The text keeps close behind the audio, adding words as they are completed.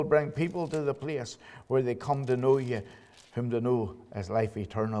bring people to the place where they come to know you, whom to know as life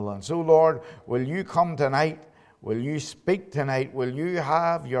eternal. And so, Lord, will you come tonight? Will you speak tonight? Will you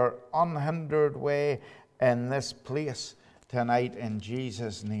have your unhindered way in this place tonight in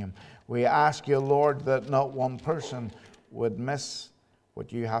Jesus' name? We ask you, Lord, that not one person would miss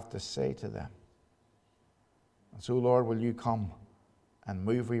what you have to say to them. And so, Lord, will you come and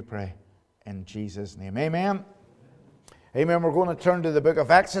move, we pray, in Jesus' name. Amen. Amen. We're going to turn to the book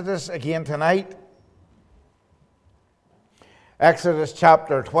of Exodus again tonight. Exodus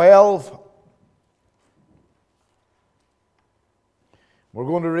chapter 12. We're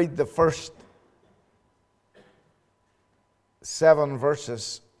going to read the first 7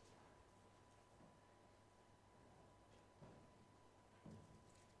 verses.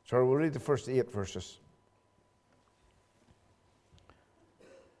 Sorry, we'll read the first 8 verses.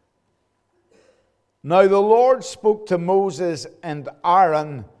 Now the Lord spoke to Moses and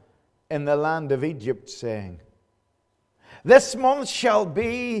Aaron in the land of Egypt, saying, This month shall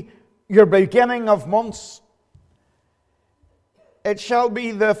be your beginning of months. It shall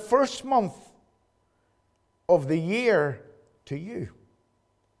be the first month of the year to you.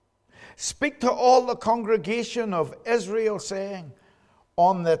 Speak to all the congregation of Israel, saying,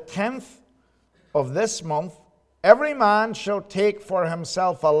 On the 10th of this month, every man shall take for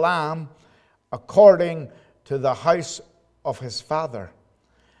himself a lamb according to the house of his father,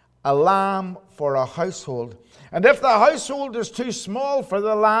 a lamb for a household. And if the household is too small for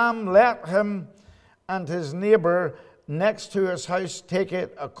the lamb, let him and his neighbor next to his house take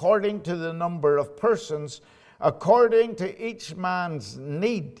it according to the number of persons, according to each man's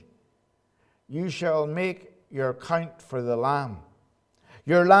need. You shall make your count for the lamb.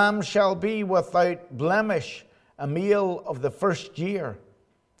 Your lamb shall be without blemish, a male of the first year.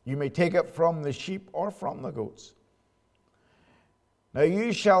 You may take it from the sheep or from the goats. Now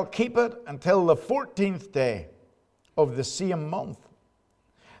you shall keep it until the 14th day of the same month.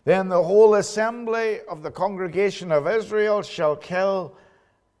 Then the whole assembly of the congregation of Israel shall kill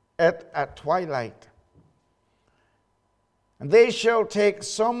it at twilight. And they shall take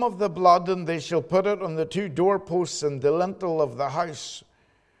some of the blood, and they shall put it on the 2 doorposts and the lintel of the house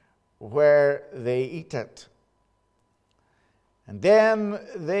where they eat it. And then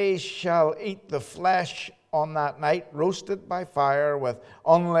they shall eat the flesh on that night, roasted by fire with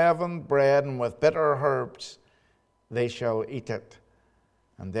unleavened bread and with bitter herbs. They shall eat it.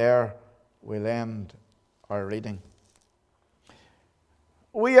 And there we'll end our reading.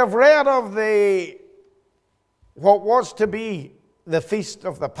 We have read of what was to be the feast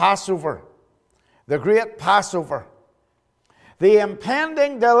of the Passover, the great Passover, the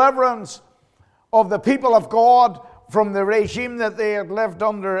impending deliverance of the people of God from the regime that they had lived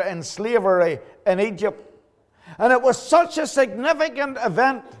under in slavery in Egypt. And it was such a significant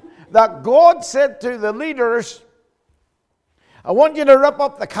event that God said to the leaders, I want you to rip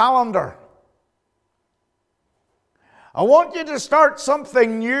up the calendar. I want you to start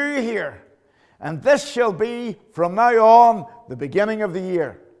something new here. And this shall be, from now on, the beginning of the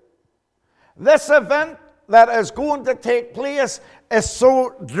year. This event that is going to take place is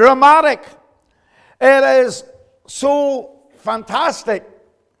so dramatic. It is so fantastic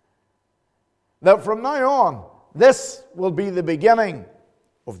that from now on, this will be the beginning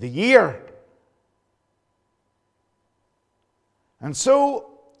of the year. And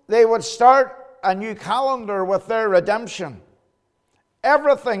so they would start a new calendar with their redemption.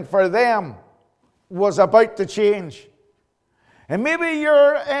 Everything for them was about to change. And maybe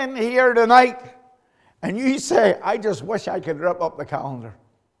you're in here tonight and you say, I just wish I could rip up the calendar.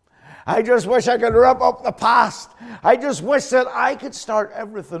 I just wish I could rip up the past. I just wish that I could start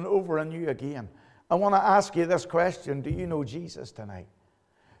everything over anew again. I want to ask you this question. Do you know Jesus tonight?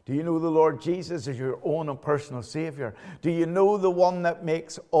 Do you know the Lord Jesus as your own and personal Savior? Do you know the one that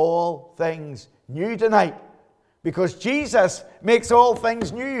makes all things new tonight? Because Jesus makes all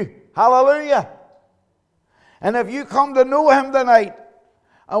things new. Hallelujah. And if you come to know Him tonight,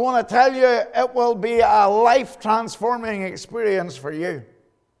 I want to tell you it will be a life-transforming experience for you.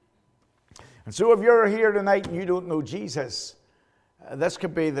 And so if you're here tonight and you don't know Jesus, this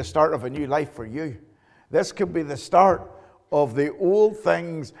could be the start of a new life for you. This could be the start of the old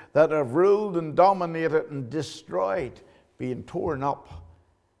things that have ruled and dominated and destroyed being torn up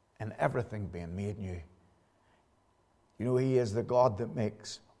and everything being made new. You know, He is the God that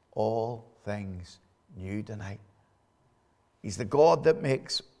makes all things new tonight. He's the God that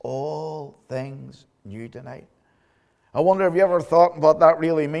makes all things new tonight. I wonder if you ever thought what that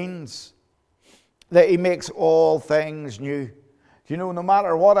really means. That He makes all things new. You know, no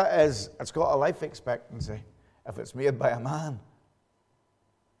matter what it is, it's got a life expectancy if it's made by a man.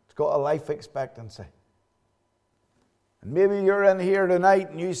 got a life expectancy. And maybe you're in here tonight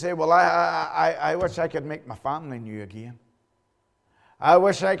and you say, well, I wish I could make my family new again. I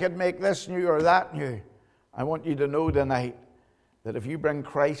wish I could make this new or that new. I want you to know tonight that if you bring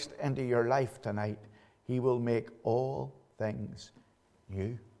Christ into your life tonight, He will make all things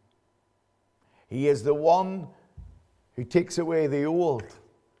new. He is the one who takes away the old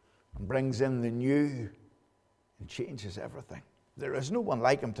and brings in the new and changes everything. There is no one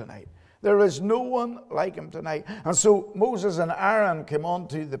like Him tonight. There is no one like Him tonight. And so Moses and Aaron came on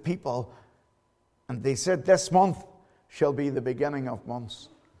to the people and they said, this month shall be the beginning of months.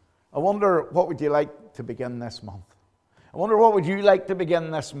 I wonder, what would you like to begin this month? I wonder, what would you like to begin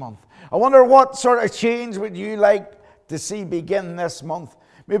this month? I wonder, what sort of change would you like to see begin this month?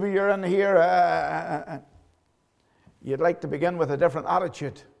 Maybe you're in here, you'd like to begin with a different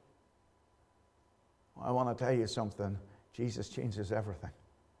attitude. I want to tell you something. Jesus changes everything.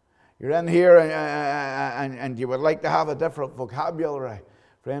 You're in here and you would like to have a different vocabulary.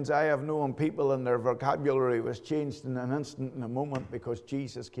 Friends, I have known people and their vocabulary was changed in an instant, in a moment, because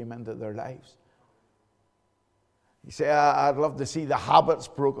Jesus came into their lives. You say, I'd love to see the habits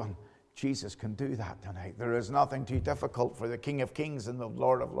broken. Jesus can do that tonight. There is nothing too difficult for the King of Kings and the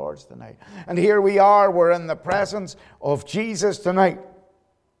Lord of Lords tonight. And here we are, we're in the presence of Jesus tonight,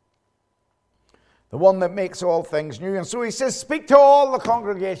 the one that makes all things new. And so He says, speak to all the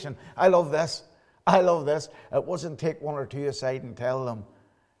congregation. I love this. I love this. It wasn't take one or two aside and tell them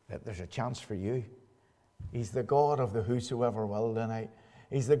that there's a chance for you. He's the God of the whosoever will tonight.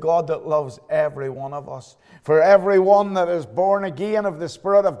 He's the God that loves every one of us. For everyone that is born again of the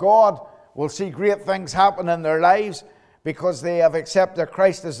Spirit of God will see great things happen in their lives because they have accepted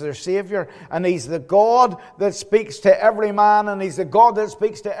Christ as their Savior. And He's the God that speaks to every man, and He's the God that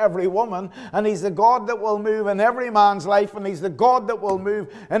speaks to every woman, and He's the God that will move in every man's life, and He's the God that will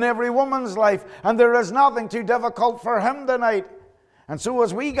move in every woman's life. And there is nothing too difficult for Him tonight. And so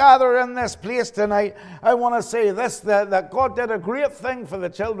as we gather in this place tonight, I want to say this, that God did a great thing for the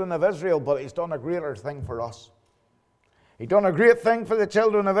children of Israel, but He's done a greater thing for us. He done a great thing for the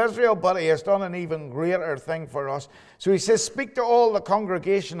children of Israel, but He has done an even greater thing for us. So He says, speak to all the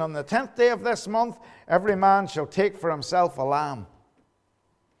congregation on the 10th day of this month, every man shall take for himself a lamb.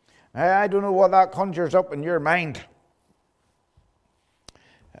 Now, I don't know what that conjures up in your mind.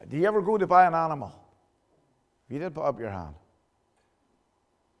 Do you ever go to buy an animal? If you did, put up your hand.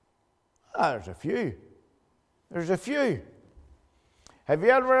 There's a few. There's a few. Have you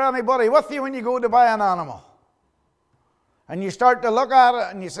ever had anybody with you when you go to buy an animal? And you start to look at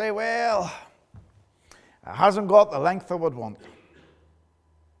it and you say, well, it hasn't got the length I would want.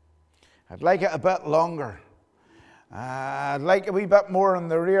 I'd like it a bit longer. I'd like a wee bit more on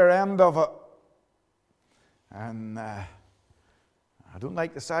the rear end of it. And I don't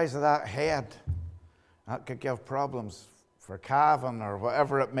like the size of that head. That could give problems for calving or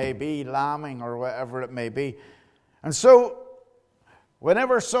whatever it may be, lambing or whatever it may be. And so,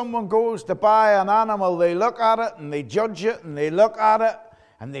 whenever someone goes to buy an animal, they look at it and they judge it and they look at it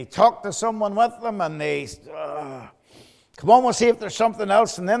and they talk to someone with them and they, come on, we'll see if there's something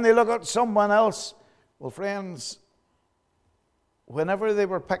else. And then they look at someone else. Well, friends, whenever they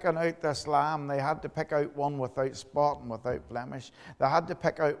were picking out this lamb, they had to pick out one without spot and without blemish. They had to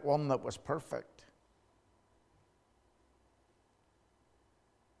pick out one that was perfect.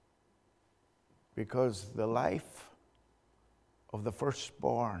 Because the life of the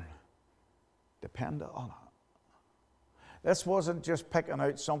firstborn depended on it. This wasn't just picking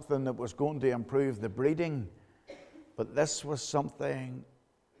out something that was going to improve the breeding, but this was something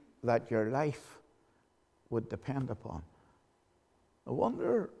that your life would depend upon. I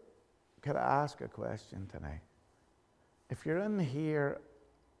wonder, could I ask a question tonight? If you're in here,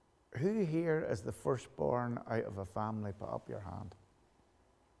 who here is the firstborn out of a family? Put up your hand.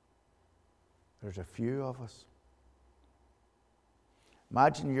 There's a few of us.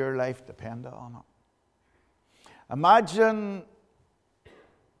 Imagine your life depended on it. Imagine,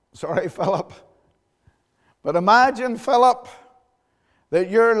 sorry, Philip, but imagine, Philip,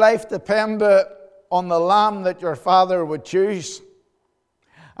 that your life depended on the lamb that your father would choose.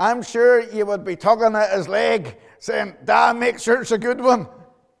 I'm sure you would be tugging at his leg, saying, Dad, make sure it's a good one.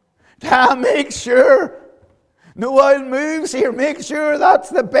 Dad, make sure. No oil moves here. Make sure that's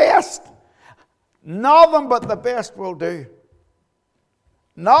the best. Nothing but the best will do.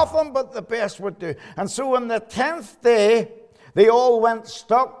 Nothing but the best would do. And so on the 10th day, they all went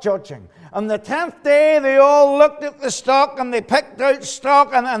stock judging. On the 10th day, they all looked at the stock and they picked out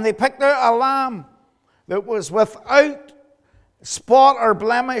stock and they picked out a lamb that was without spot or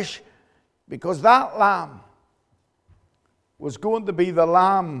blemish, because that lamb was going to be the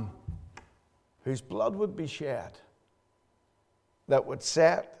lamb whose blood would be shed that would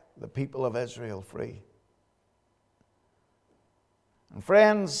set the people of Israel free. And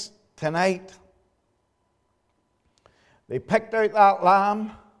friends, tonight, they picked out that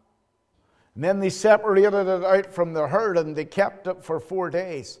lamb, and then they separated it out from the herd, and they kept it for 4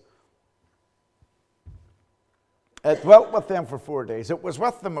 days. It dwelt with them for 4 days. It was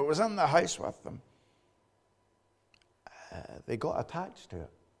with them. It was in the house with them. They got attached to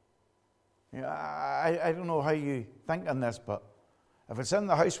it. I don't know how you think on this, but if it's in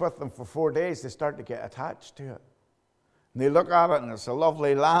the house with them for 4 days, they start to get attached to it. And they look at it, and it's a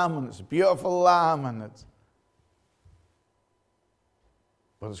lovely lamb, and it's a beautiful lamb,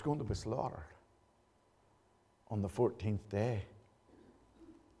 but it's going to be slaughtered on the 14th day.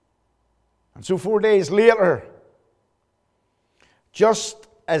 And so 4 days later, just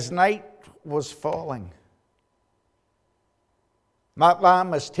as night was falling, that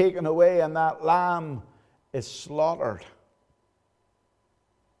lamb is taken away, and that lamb is slaughtered.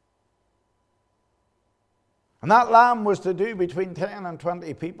 And that lamb was to do between 10 and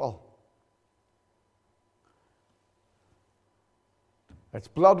 20 people. Its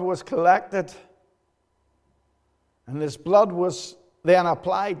blood was collected, and this blood was then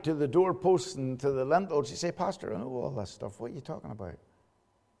applied to the doorposts and to the lintels. You say, Pastor, I know all this stuff. What are you talking about?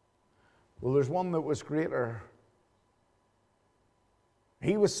 Well, there's one that was greater.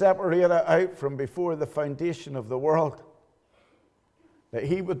 He was separated out from before the foundation of the world, that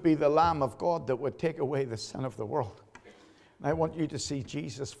he would be the Lamb of God that would take away the sin of the world. And I want you to see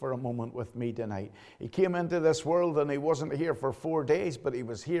Jesus for a moment with me tonight. He came into this world, and he wasn't here for 4 days, but he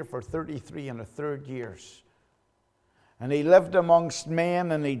was here for 33 and a third years. And he lived amongst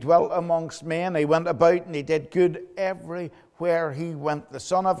men, and he dwelt amongst men. He went about and he did good everywhere he went. The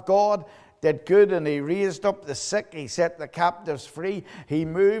Son of God did good, and he raised up the sick. He set the captives free. He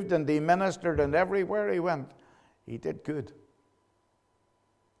moved and he ministered, and everywhere he went, he did good.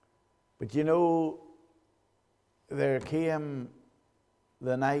 But you know, there came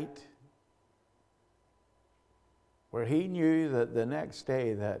the night where he knew that the next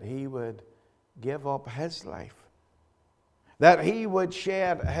day that he would give up his life, that he would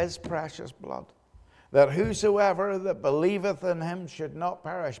shed his precious blood, that whosoever that believeth in him should not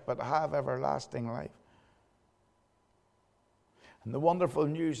perish but have everlasting life. And the wonderful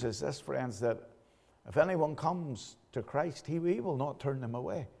news is this, friends, that if anyone comes to Christ, he will not turn them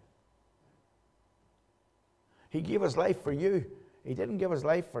away. He gave his life for you. He didn't give his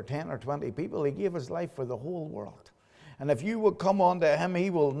life for 10 or 20 people. He gave his life for the whole world. And if you will come unto him, he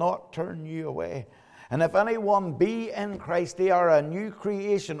will not turn you away. And if anyone be in Christ, they are a new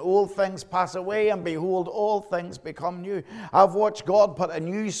creation. Old things pass away, and behold, all things become new. I've watched God put a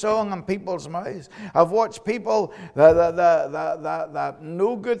new song in people's mouths. I've watched people that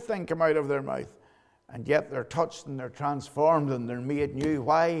no good thing come out of their mouth. And yet they're touched and they're transformed and they're made new.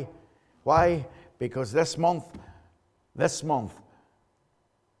 Why? Why? Because this month,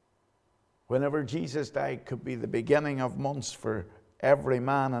 whenever Jesus died, could be the beginning of months for every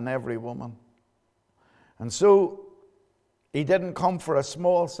man and every woman. And so, he didn't come for a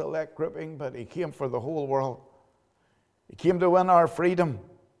small select grouping, but he came for the whole world. He came to win our freedom.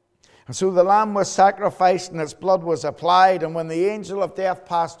 And so the lamb was sacrificed and its blood was applied. And when the angel of death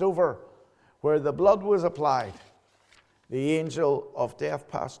passed over where the blood was applied, the angel of death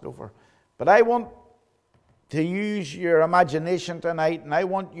passed over. But I want to use your imagination tonight, and I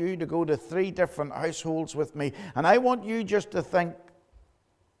want you to go to 3 different households with me. And I want you just to think,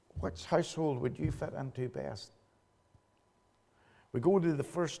 which household would you fit into best? We go to the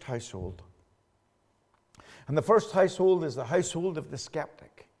first household. And the first household is the household of the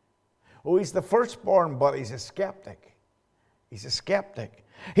skeptic. Oh, he's the firstborn, but he's a skeptic. He's a skeptic.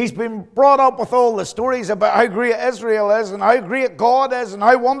 He's been brought up with all the stories about how great Israel is and how great God is and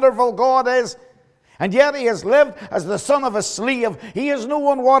how wonderful God is. And yet he has lived as the son of a slave. He has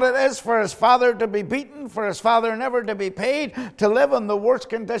known what it is for his father to be beaten, for his father never to be paid, to live in the worst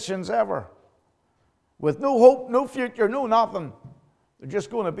conditions ever. With no hope, no future, no nothing. They're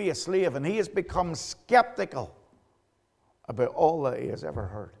just going to be a slave. And he has become skeptical about all that he has ever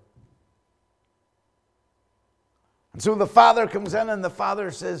heard. And so the father comes in and the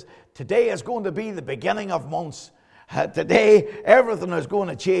father says, today is going to be the beginning of months. Today, everything is going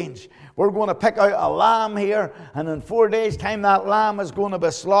to change. We're going to pick out a lamb here, and in 4 days' time, that lamb is going to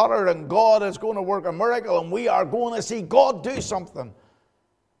be slaughtered, and God is going to work a miracle, and we are going to see God do something.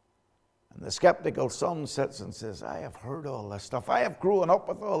 And the skeptical son sits and says, I have heard all this stuff. I have grown up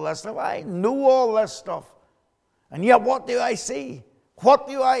with all this stuff. I know all this stuff. And yet, what do I see? What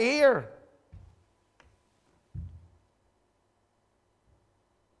do I hear?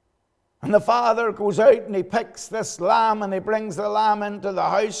 And the father goes out and he picks this lamb and he brings the lamb into the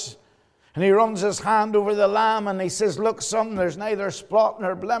house. And he runs his hand over the lamb and he says, look, son, there's neither spot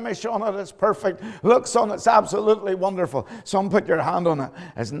nor blemish on it. It's perfect. Look, son, it's absolutely wonderful. Son, put your hand on it.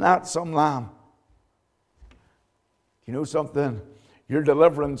 Isn't that some lamb? You know something? Your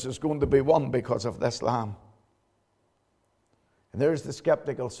deliverance is going to be won because of this lamb. And there's the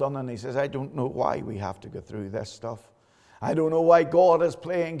skeptical son, and he says, I don't know why we have to go through this stuff. I don't know why God is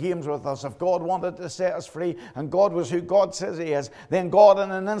playing games with us. If God wanted to set us free, and God was who God says he is, then God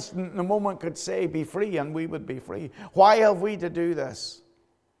in an instant, in a moment, could say, be free, and we would be free. Why have we to do this?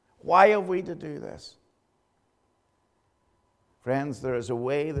 Why have we to do this? Friends, there is a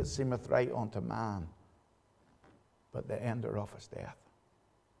way that seemeth right unto man, but the end thereof is death.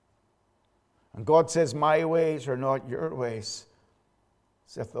 And God says, my ways are not your ways,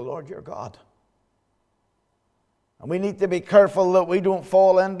 saith the Lord your God. And we need to be careful that we don't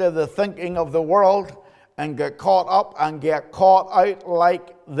fall into the thinking of the world and get caught up and get caught out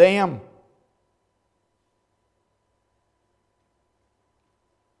like them.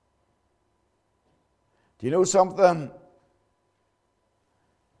 Do you know something?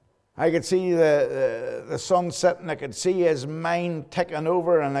 I could see the son sitting, I could see his mind ticking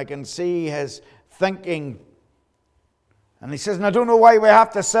over, and I can see his thinking. And he says, and I don't know why we have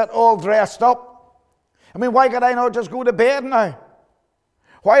to sit all dressed up. I mean, why could I not just go to bed now?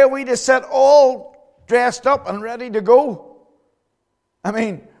 Why are we to sit all dressed up and ready to go? I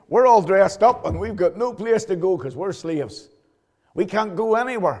mean, we're all dressed up and we've got no place to go because we're slaves. We can't go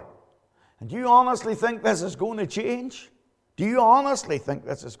anywhere. And do you honestly think this is going to change? Do you honestly think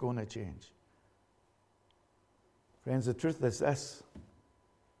this is going to change? Friends, the truth is this.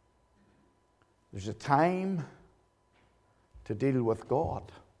 There's a time to deal with God.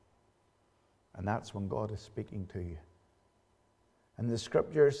 And that's when God is speaking to you. And the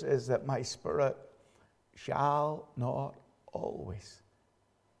scripture says that my spirit shall not always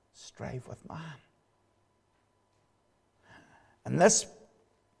strive with man. And this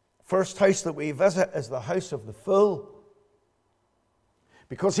first house that we visit is the house of the fool.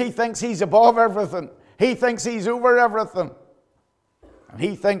 Because he thinks he's above everything. He thinks he's over everything. And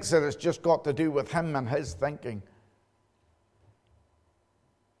he thinks that it's just got to do with him and his thinking.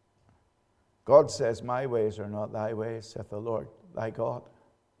 God says, my ways are not thy ways, saith the Lord thy God.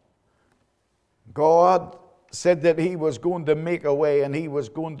 God said that he was going to make a way and he was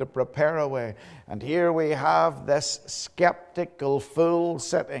going to prepare a way. And here we have this skeptical fool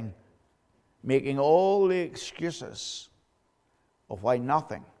sitting, making all the excuses of why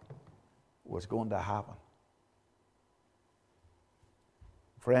nothing was going to happen.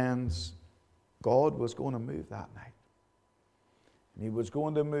 Friends, God was going to move that night. And he was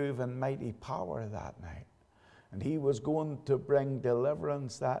going to move in mighty power that night. And he was going to bring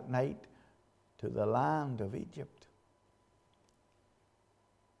deliverance that night to the land of Egypt.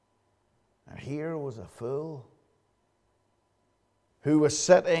 And here was a fool who was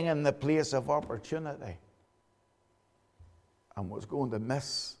sitting in the place of opportunity and was going to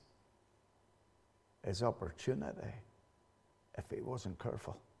miss his opportunity if he wasn't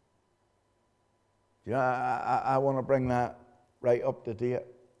careful. Yeah, I want to bring that right up to date.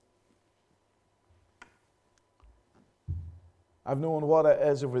 I've known what it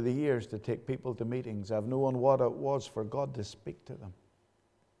is over the years to take people to meetings. I've known what it was for God to speak to them,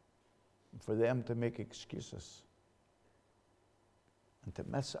 for them to make excuses, and to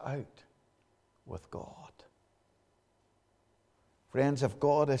miss out with God. Friends, if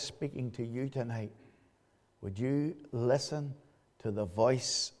God is speaking to you tonight, would you listen to the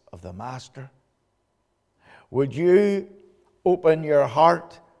voice of the Master? Would you open your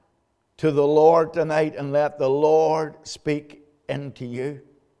heart to the Lord tonight and let the Lord speak into you?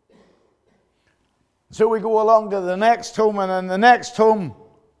 So we go along to the next home, and in the next home,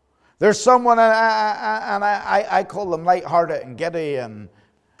 there's someone, and I call them lighthearted and giddy, and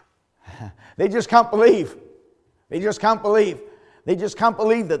they just can't believe. They just can't believe. They just can't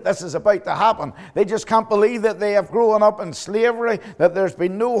believe that this is about to happen. They just can't believe that they have grown up in slavery, that there's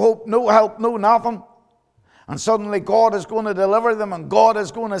been no hope, no help, no nothing. And suddenly God is going to deliver them, and God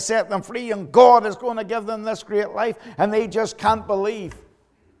is going to set them free, and God is going to give them this great life, and they just can't believe.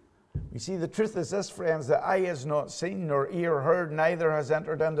 You see, the truth is this, friends, that eye has not seen, nor ear heard, neither has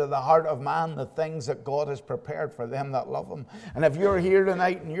entered into the heart of man the things that God has prepared for them that love him. And if you're here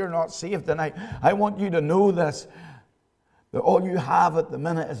tonight and you're not saved tonight, I want you to know this, that all you have at the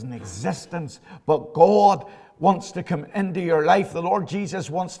minute is an existence, but God wants to come into your life. The Lord Jesus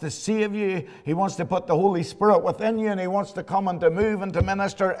wants to save you. He wants to put the Holy Spirit within you, and he wants to come and to move and to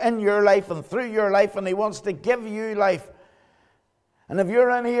minister in your life and through your life, and he wants to give you life. And if you're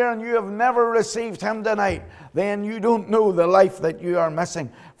in here and you have never received Him tonight, then you don't know the life that you are missing.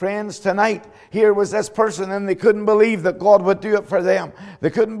 Friends, tonight, here was this person and they couldn't believe that God would do it for them. They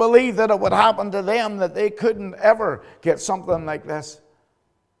couldn't believe that it would happen to them, that they couldn't ever get something like this.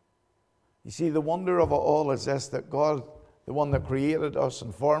 You see, the wonder of it all is this, that God, the one that created us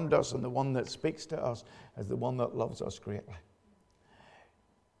and formed us and the one that speaks to us, is the one that loves us greatly.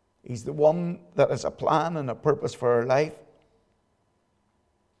 He's the one that has a plan and a purpose for our life.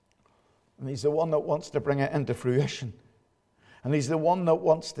 And He's the one that wants to bring it into fruition. And He's the one that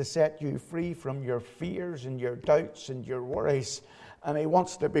wants to set you free from your fears and your doubts and your worries. And He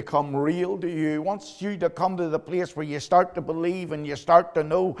wants to become real to you. He wants you to come to the place where you start to believe and you start to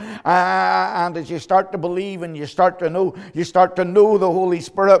know. And as you start to believe and you start to know the Holy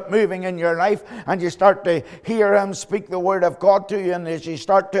Spirit moving in your life. And you start to hear Him speak the Word of God to you. And as you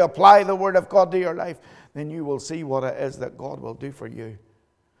start to apply the Word of God to your life, then you will see what it is that God will do for you.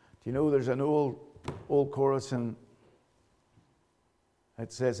 Do you know there's an old chorus and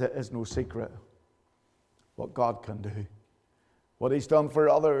it says it is no secret what God can do. What He's done for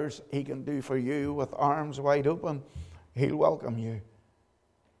others, He can do for you with arms wide open. He'll welcome you.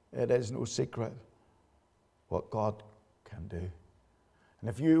 It is no secret what God can do.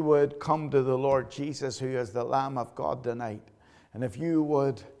 And if you would come to the Lord Jesus, who is the Lamb of God tonight, and if you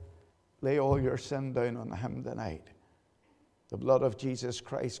would lay all your sin down on Him tonight, the blood of Jesus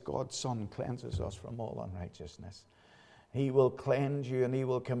Christ, God's Son, cleanses us from all unrighteousness. He will cleanse you and He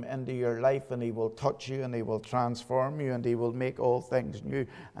will come into your life and He will touch you and He will transform you and He will make all things new.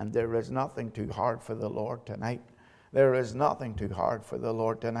 And there is nothing too hard for the Lord tonight. There is nothing too hard for the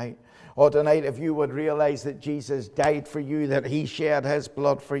Lord tonight. Oh, tonight, if you would realize that Jesus died for you, that He shed His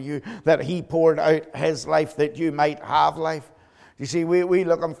blood for you, that He poured out His life that you might have life. You see, we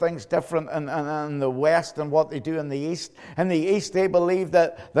look on things different in the West and what they do in the East. In the East, they believe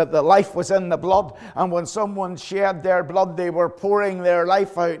that the life was in the blood. And when someone shed their blood, they were pouring their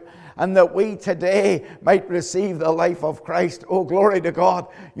life out. And that we today might receive the life of Christ. Oh, glory to God.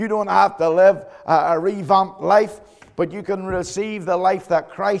 You don't have to live a revamped life, but you can receive the life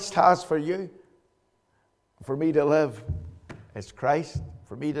that Christ has for you. For me to live is Christ.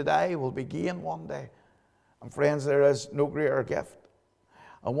 For me to die will be gain one day. And friends, there is no greater gift.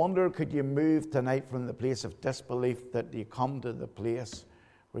 I wonder, could you move tonight from the place of disbelief that you come to the place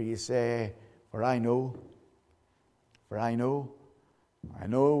where you say, for I know whom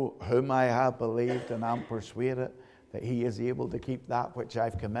I have believed and am persuaded that He is able to keep that which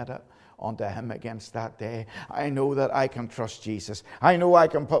I've committed unto Him against that day. I know that I can trust Jesus. I know I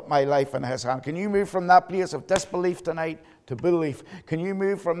can put my life in His hand. Can you move from that place of disbelief tonight to belief? Can you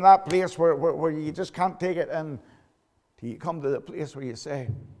move from that place where you just can't take it in till you come to the place where you say,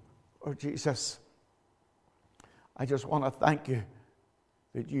 oh Jesus, I just want to thank You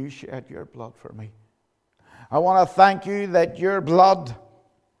that You shed Your blood for me. I want to thank You that Your blood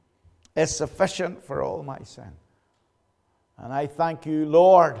is sufficient for all my sin. And I thank You,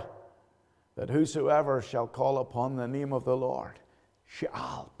 Lord, that whosoever shall call upon the name of the Lord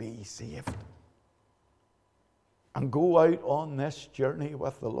shall be saved. And go out on this journey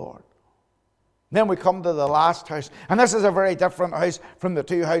with the Lord. Then we come to the last house. And this is a very different house from the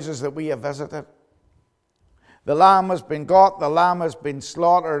two houses that we have visited. The lamb has been got, the lamb has been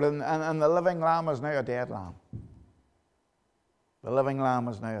slaughtered, and the living lamb is now a dead lamb. The living lamb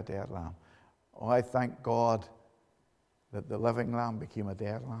is now a dead lamb. Oh, I thank God that the living lamb became a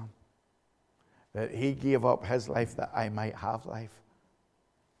dead lamb. That He gave up His life that I might have life.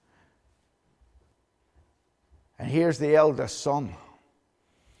 And here's the eldest son.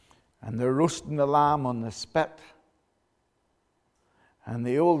 And they're roasting the lamb on the spit. And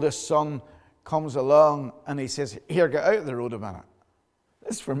the oldest son comes along and he says, here, get out of the road a minute.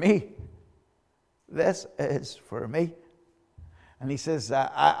 This is for me. This is for me. And he says,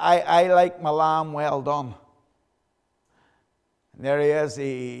 I like my lamb well done. And there he is,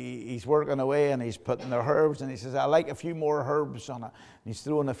 he's working away and he's putting the herbs, and he says, I like a few more herbs on it. And he's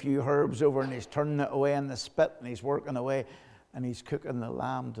throwing a few herbs over and he's turning it away in the spit and he's working away and he's cooking the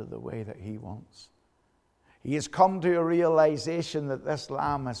lamb to the way that he wants. He has come to a realization that this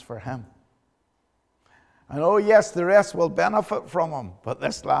lamb is for him. And oh yes, the rest will benefit from him, but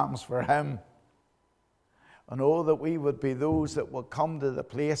this lamb's for him. And oh, that we would be those that will come to the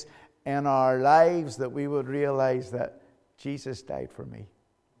place in our lives that we would realize that Jesus died for me.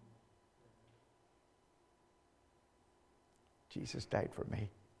 Jesus died for me.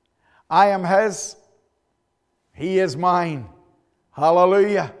 I am His. He is mine.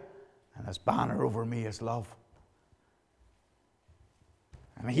 Hallelujah. And His banner over me is love.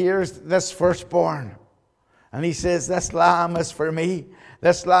 And here's this firstborn. And he says, this lamb is for me.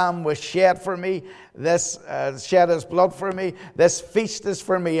 This lamb was shed for me. This shed his blood for me. This feast is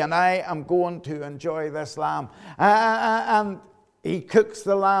for me. And I am going to enjoy this lamb. And he cooks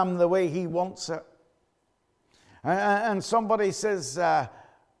the lamb the way he wants it. And somebody says, I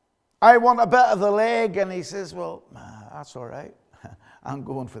want a bit of the leg. And he says, well, that's all right. I'm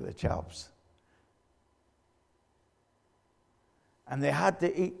going for the chops. And they had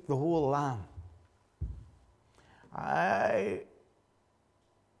to eat the whole lamb. A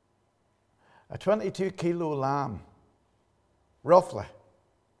 22-kilo lamb, roughly.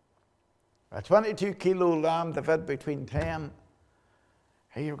 A 22-kilo lamb to feed between 10.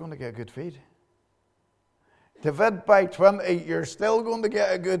 Hey, you're going to get a good feed. To feed by 20, you're still going to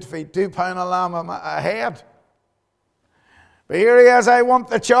get a good feed. 2 pound of lamb a head. But here he is, I want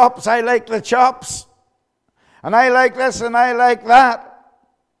the chops. I like the chops. And I like this and I like that.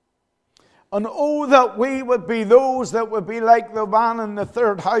 And oh, that we would be those that would be like the man in the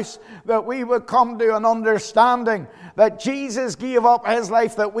third house, that we would come to an understanding that Jesus gave up his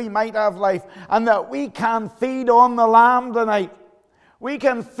life that we might have life, and that we can feed on the lamb tonight. We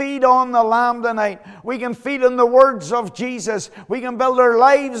can feed on the lamb tonight. We can feed on the words of Jesus. We can build our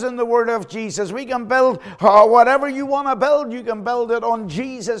lives in the word of Jesus. We can build whatever you want to build. You can build it on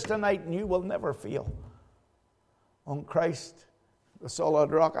Jesus tonight, and you will never fail. On Christ, the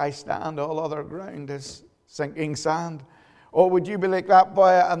solid rock I stand, all other ground is sinking sand. Or would you be like that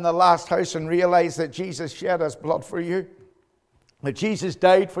boy in the last house and realize that Jesus shed his blood for you? That Jesus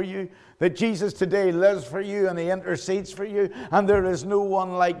died for you? That Jesus today lives for you and he intercedes for you? And there is no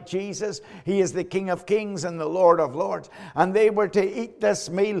one like Jesus. He is the King of Kings and the Lord of Lords. And they were to eat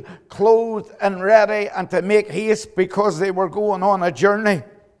this meal clothed and ready and to make haste because they were going on a journey.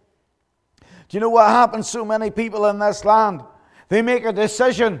 Do you know what happens to so many people in this land? They make a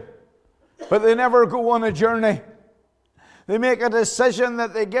decision, but they never go on a journey. They make a decision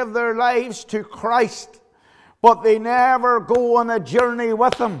that they give their lives to Christ, but they never go on a journey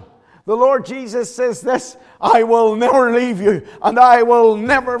with Him. The Lord Jesus says this, I will never leave you, and I will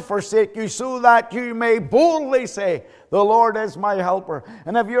never forsake you, so that you may boldly say, the Lord is my helper.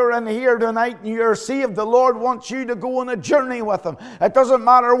 And if you're in here tonight and you're saved, the Lord wants you to go on a journey with Him. It doesn't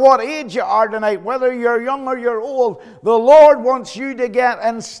matter what age you are tonight, whether you're young or you're old, the Lord wants you to get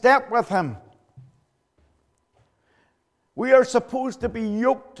in step with Him. We are supposed to be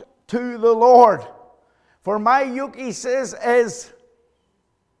yoked to the Lord. For my yoke, He says, is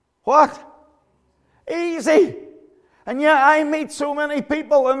what? Easy. And yet I meet so many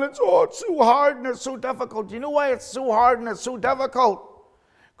people and it's so hard and it's so difficult. Do you know why it's so hard and it's so difficult?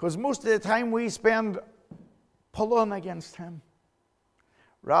 Because most of the time we spend pulling against Him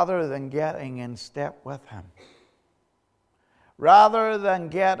rather than getting in step with Him. Rather than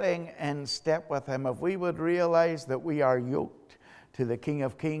getting in step with Him. If we would realize that we are yoked to the King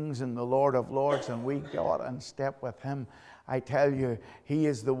of Kings and the Lord of Lords and we got in step with Him, I tell you, He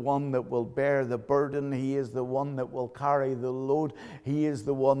is the one that will bear the burden. He is the one that will carry the load. He is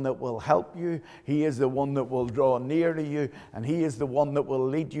the one that will help you. He is the one that will draw near to you. And He is the one that will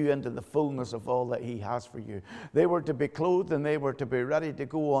lead you into the fullness of all that He has for you. They were to be clothed and they were to be ready to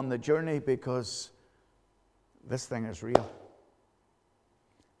go on the journey because this thing is real.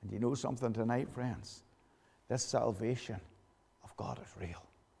 And you know something tonight, friends? This salvation of God is real.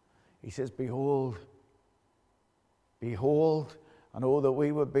 He says, behold, and oh, that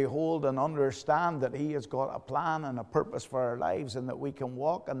we would behold and understand that He has got a plan and a purpose for our lives, and that we can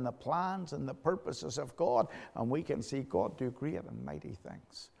walk in the plans and the purposes of God, and we can see God do great and mighty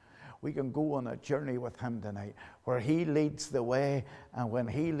things. We can go on a journey with Him tonight where He leads the way, and when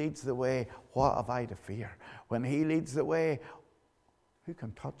He leads the way, what have I to fear? When He leads the way, who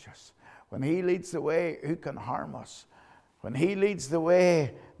can touch us? When He leads the way, who can harm us? When He leads the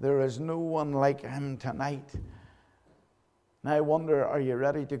way, there is no one like Him tonight. Now I wonder, are you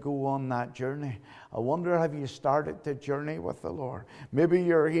ready to go on that journey? I wonder, have you started the journey with the Lord? Maybe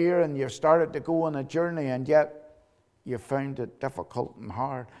you're here and you've started to go on a journey and yet you found it difficult and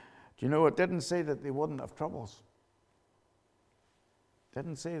hard. Do you know, it didn't say that they wouldn't have troubles. It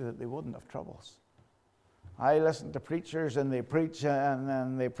didn't say that they wouldn't have troubles. I listen to preachers and they preach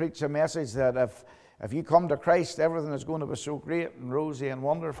and they preach a message that if you come to Christ, everything is going to be so great and rosy and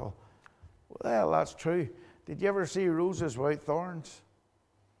wonderful. Well, that's true. Did you ever see roses without thorns?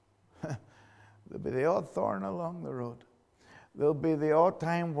 There'll be the odd thorn along the road. There'll be the odd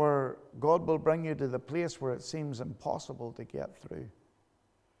time where God will bring you to the place where it seems impossible to get through.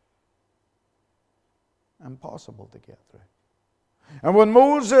 Impossible to get through. And when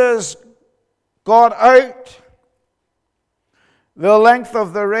Moses got out the length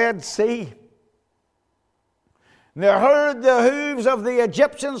of the Red Sea, They heard the hooves of the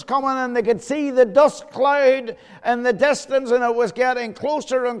Egyptians coming, and they could see the dust cloud in the distance, and it was getting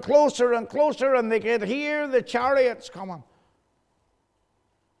closer and closer and closer, and they could hear the chariots coming.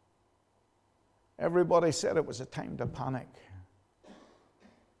 Everybody said it was a time to panic.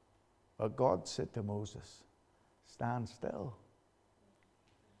 But God said to Moses, stand still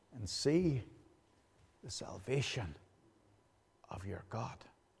and see the salvation of your God.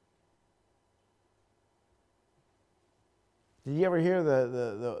 Did you ever hear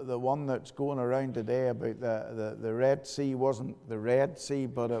the one that's going around today about the Red Sea wasn't the Red Sea,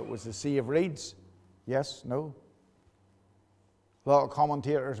 but it was the Sea of Reeds? Yes? No? A lot of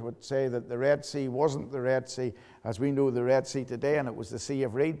commentators would say that the Red Sea wasn't the Red Sea as we know the Red Sea today, and it was the Sea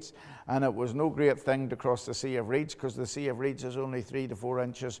of Reeds. And it was no great thing to cross the Sea of Reeds, because the Sea of Reeds is only 3 to 4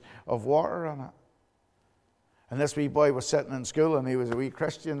 inches of water in it. And this wee boy was sitting in school, and he was a wee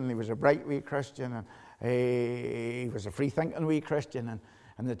Christian, and he was a bright wee Christian, and he was a free-thinking wee Christian,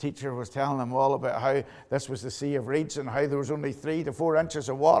 and the teacher was telling him all about how this was the Sea of Reeds and how there was only 3 to 4 inches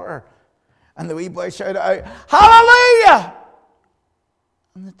of water. And the wee boy shouted out, "Hallelujah!"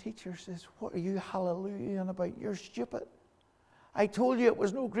 And the teacher says, "What are you hallelujahing about? You're stupid. I told you it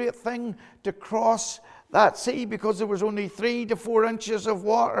was no great thing to cross that sea because there was only 3 to 4 inches of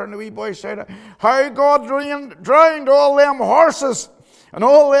water." And the wee boy shouted, "How God drowned all them horses and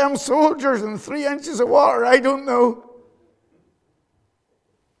all them soldiers in 3 inches of water, I don't know."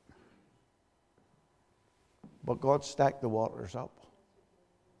 But God stacked the waters up.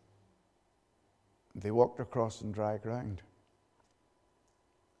 They walked across on dry ground.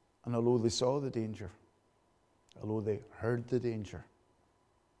 And although they saw the danger, although they heard the danger,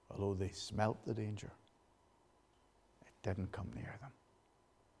 although they smelt the danger, it didn't come near them.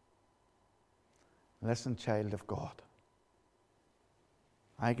 Listen, child of God,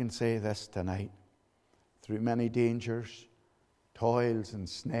 I can say this tonight. Through many dangers, toils, and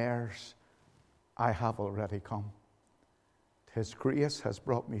snares, I have already come. His grace has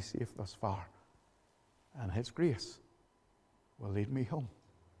brought me safe thus far, and His grace will lead me home.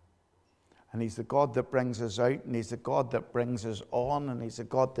 And He's the God that brings us out, and He's the God that brings us on, and He's the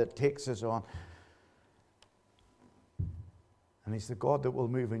God that takes us on. And He's the God that will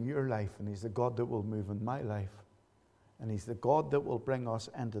move in your life, and He's the God that will move in my life. And He's the God that will bring us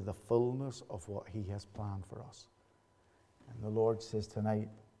into the fullness of what He has planned for us. And the Lord says tonight,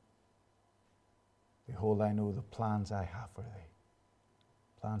 "Behold, I know the plans I have for thee,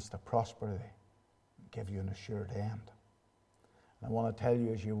 plans to prosper thee, and give you an assured end." I want to tell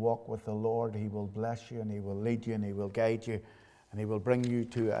you, as you walk with the Lord, He will bless you, and He will lead you, and He will guide you, and He will bring you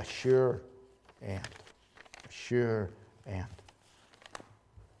to a sure end. A sure end.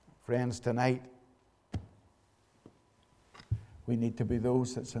 Friends, tonight, we need to be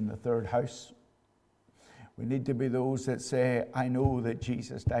those that's in the third house. We need to be those that say, "I know that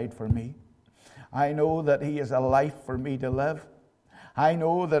Jesus died for me. I know that He is a life for me to live. I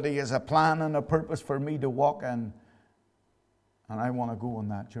know that He has a plan and a purpose for me to walk in. And I want to go on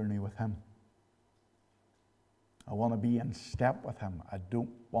that journey with Him. I want to be in step with Him. I don't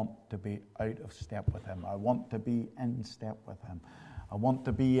want to be out of step with Him. I want to be in step with Him. I want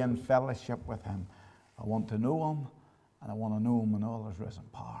to be in fellowship with Him. I want to know Him, and I want to know Him in all His risen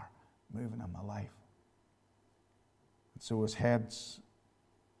power, moving in my life." And so His heads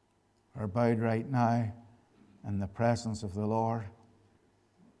are bowed right now in the presence of the Lord.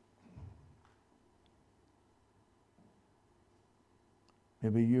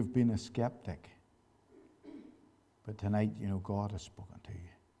 Maybe you've been a skeptic, but tonight you know God has spoken to you.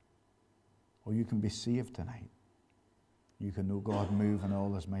 Or you can be saved tonight. You can know God move in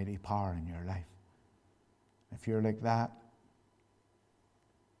all His mighty power in your life. If you're like that,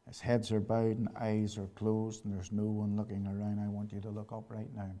 His heads are bowed and eyes are closed and there's no one looking around, I want you to look up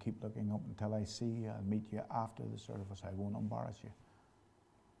right now and keep looking up until I see you. I'll meet you after the service. I won't embarrass you.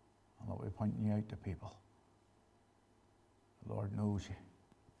 I'll not be pointing you out to people. The Lord knows you.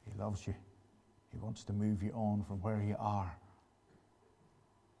 He loves you. He wants to move you on from where you are.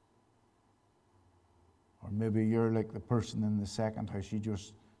 Or maybe you're like the person in the second house. You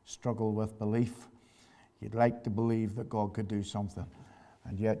just struggle with belief. You'd like to believe that God could do something.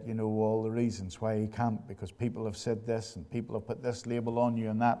 And yet you know all the reasons why He can't, because people have said this and people have put this label on you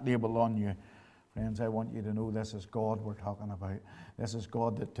and that label on you. Friends, I want you to know this is God we're talking about. This is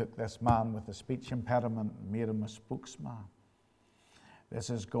God that took this man with a speech impediment and made him a spokesman. This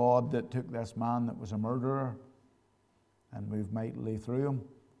is God that took this man that was a murderer and moved mightily through him.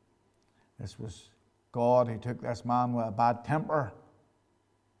 This was God who took this man with a bad temper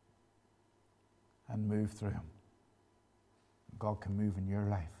and moved through him. God can move in your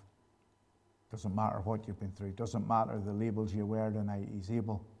life. Doesn't matter what you've been through. Doesn't matter the labels you wear tonight. He's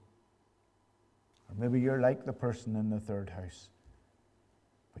able. Or maybe you're like the person in the third house,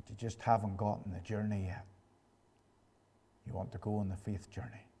 but you just haven't gotten the journey yet. You want to go on the faith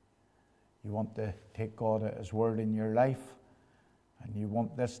journey. You want to take God at His word in your life, and you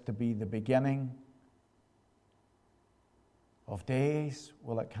want this to be the beginning of days.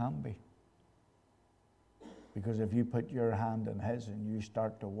 Well, it can be. Because if you put your hand in His and you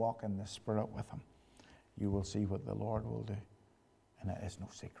start to walk in the Spirit with Him, you will see what the Lord will do. And it is no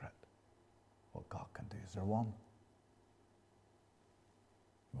secret what God can do. Is there one?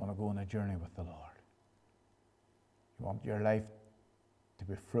 You want to go on a journey with the Lord. You want your life to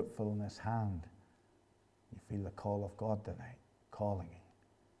be fruitful in His hand. You feel the call of God tonight, calling you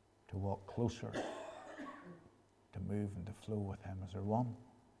to walk closer, to move and to flow with Him. Is there one?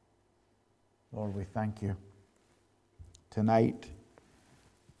 Lord, we thank You tonight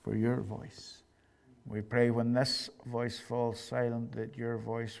for Your voice. We pray when this voice falls silent that Your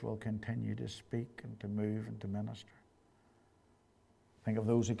voice will continue to speak and to move and to minister. Think of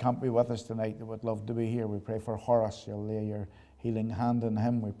those who can't be with us tonight that would love to be here. We pray for Horace, You'll lay Your healing hand on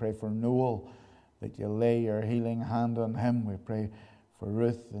him. We pray for Noel, that You'll lay Your healing hand on him. We pray for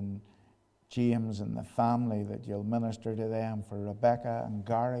Ruth and James and the family, that You'll minister to them. For Rebecca and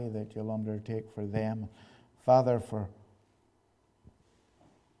Gary, that You'll undertake for them. Father, for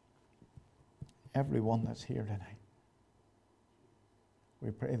everyone that's here tonight, we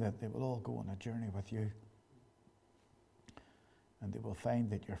pray that they will all go on a journey with You, and they will find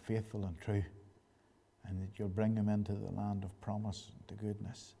that You're faithful and true, and that You'll bring them into the land of promise and to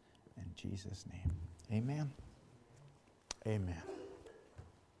goodness. In Jesus' name, amen. Amen.